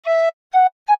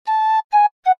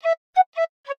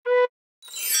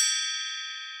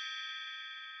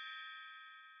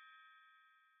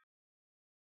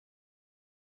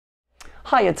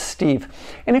Hi, it's Steve,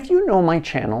 and if you know my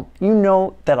channel, you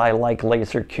know that I like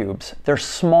laser cubes. They're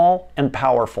small and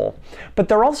powerful, but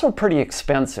they're also pretty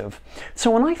expensive. So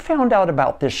when I found out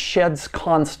about this Shehds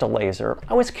Constellaser,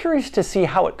 I was curious to see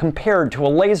how it compared to a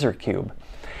laser cube.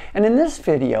 And in this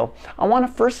video, I want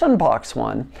to first unbox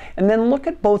one, and then look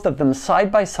at both of them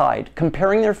side by side,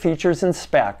 comparing their features and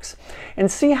specs, and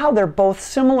see how they're both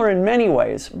similar in many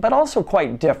ways, but also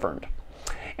quite different.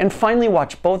 And finally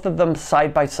watch both of them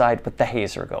side by side with the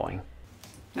hazer going.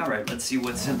 All right, let's see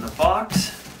what's in the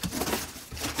box.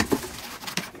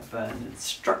 We have an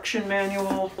instruction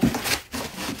manual,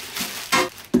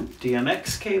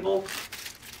 DMX cable,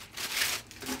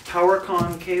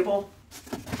 PowerCon cable,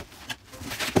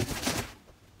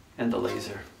 and the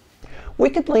laser.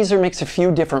 Wicked Laser makes a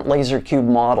few different laser cube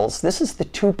models. This is the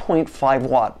 2.5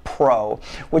 watt Pro,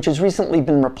 which has recently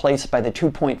been replaced by the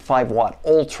 2.5 watt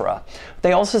Ultra.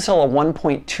 They also sell a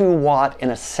 1.2 watt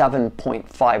and a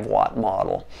 7.5 watt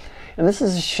model. And this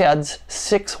is a Shehds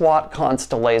 6 watt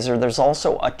Constellaser. There's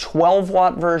also a 12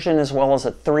 watt version as well as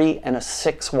a 3 and a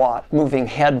 6 watt moving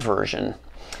head version.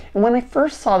 And when I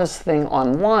first saw this thing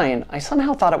online, I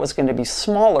somehow thought it was going to be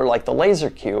smaller like the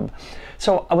laser cube.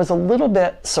 So I was a little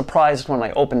bit surprised when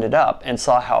I opened it up and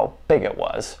saw how big it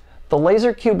was. The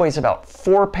laser cube weighs about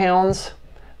 4 pounds,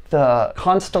 the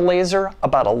Constellaser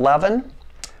about 11.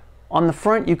 On the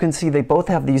front you can see they both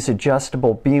have these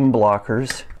adjustable beam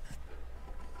blockers.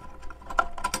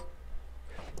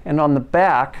 And on the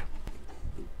back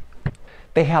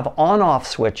they have on-off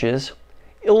switches,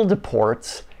 ILDA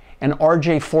ports, and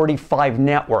RJ45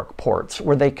 network ports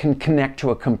where they can connect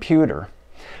to a computer.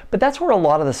 But that's where a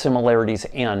lot of the similarities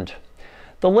end.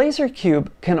 The laser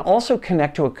cube can also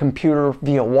connect to a computer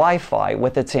via Wi-Fi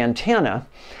with its antenna,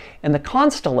 and the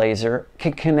Constellaser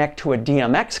can connect to a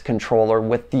DMX controller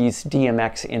with these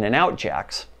DMX in and out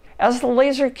jacks. As the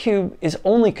laser cube is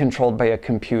only controlled by a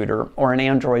computer or an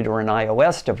Android or an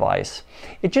iOS device,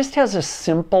 it just has a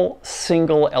simple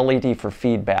single LED for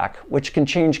feedback, which can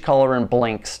change color and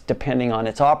blinks depending on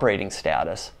its operating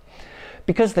status.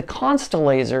 Because the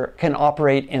Constellaser can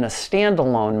operate in a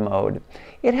standalone mode,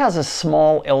 it has a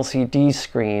small LCD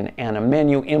screen and a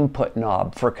menu input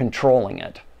knob for controlling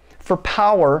it. For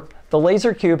power, the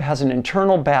laser cube has an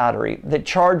internal battery that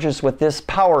charges with this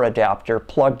power adapter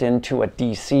plugged into a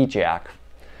DC jack.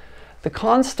 The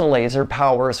Constellaser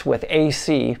powers with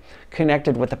AC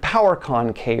connected with a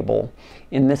PowerCon cable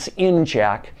in this in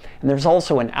jack, and there's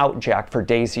also an out jack for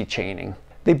daisy chaining.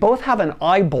 They both have an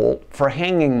eye bolt for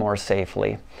hanging more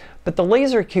safely, but the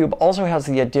laser cube also has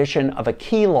the addition of a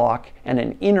key lock and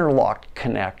an interlock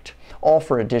connect, all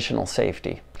for additional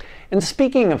safety. And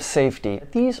speaking of safety,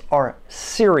 these are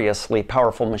seriously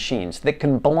powerful machines that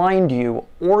can blind you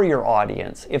or your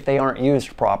audience if they aren't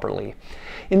used properly.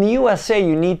 In the USA,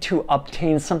 you need to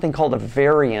obtain something called a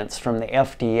variance from the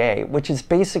FDA, which is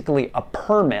basically a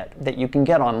permit that you can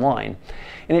get online.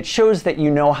 And it shows that you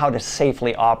know how to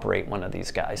safely operate one of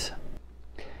these guys.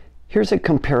 Here's a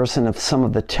comparison of some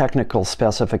of the technical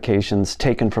specifications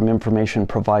taken from information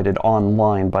provided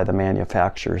online by the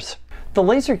manufacturers. The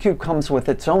laser cube comes with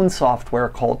its own software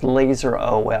called Laser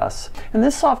OS, and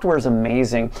this software is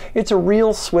amazing. It's a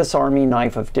real Swiss Army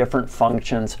knife of different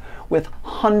functions with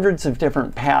hundreds of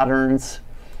different patterns,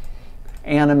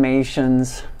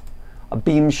 animations, a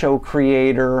beam show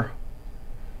creator,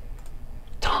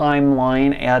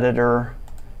 timeline editor,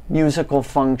 musical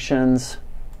functions,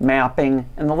 mapping,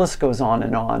 and the list goes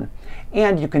on.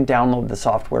 And you can download the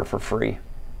software for free.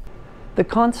 The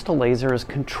Constellaser is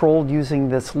controlled using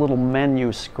this little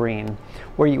menu screen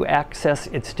where you access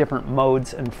its different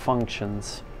modes and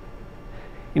functions,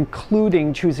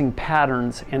 including choosing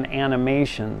patterns and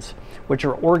animations, which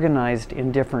are organized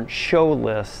in different show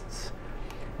lists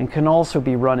and can also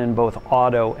be run in both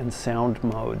auto and sound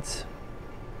modes.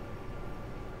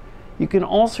 You can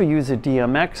also use a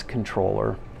DMX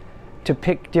controller to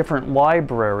pick different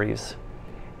libraries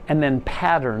and then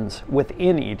patterns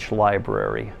within each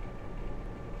library.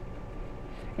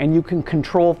 And you can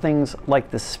control things like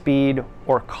the speed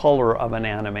or color of an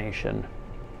animation,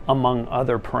 among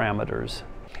other parameters.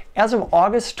 As of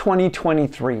August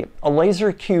 2023, a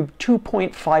laser cube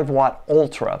 2.5 watt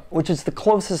Ultra, which is the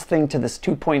closest thing to this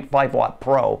 2.5 watt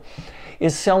Pro,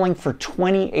 is selling for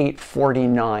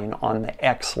 $28.49 on the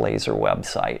X-Laser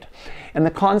website. And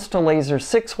the Constellaser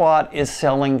 6 watt is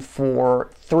selling for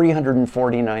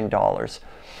 $349.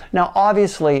 Now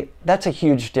obviously that's a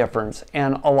huge difference,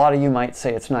 and a lot of you might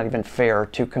say it's not even fair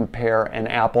to compare an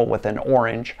apple with an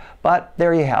orange, but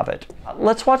there you have it.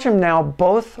 Let's watch them now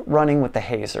both running with the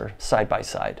hazer side by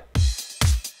side.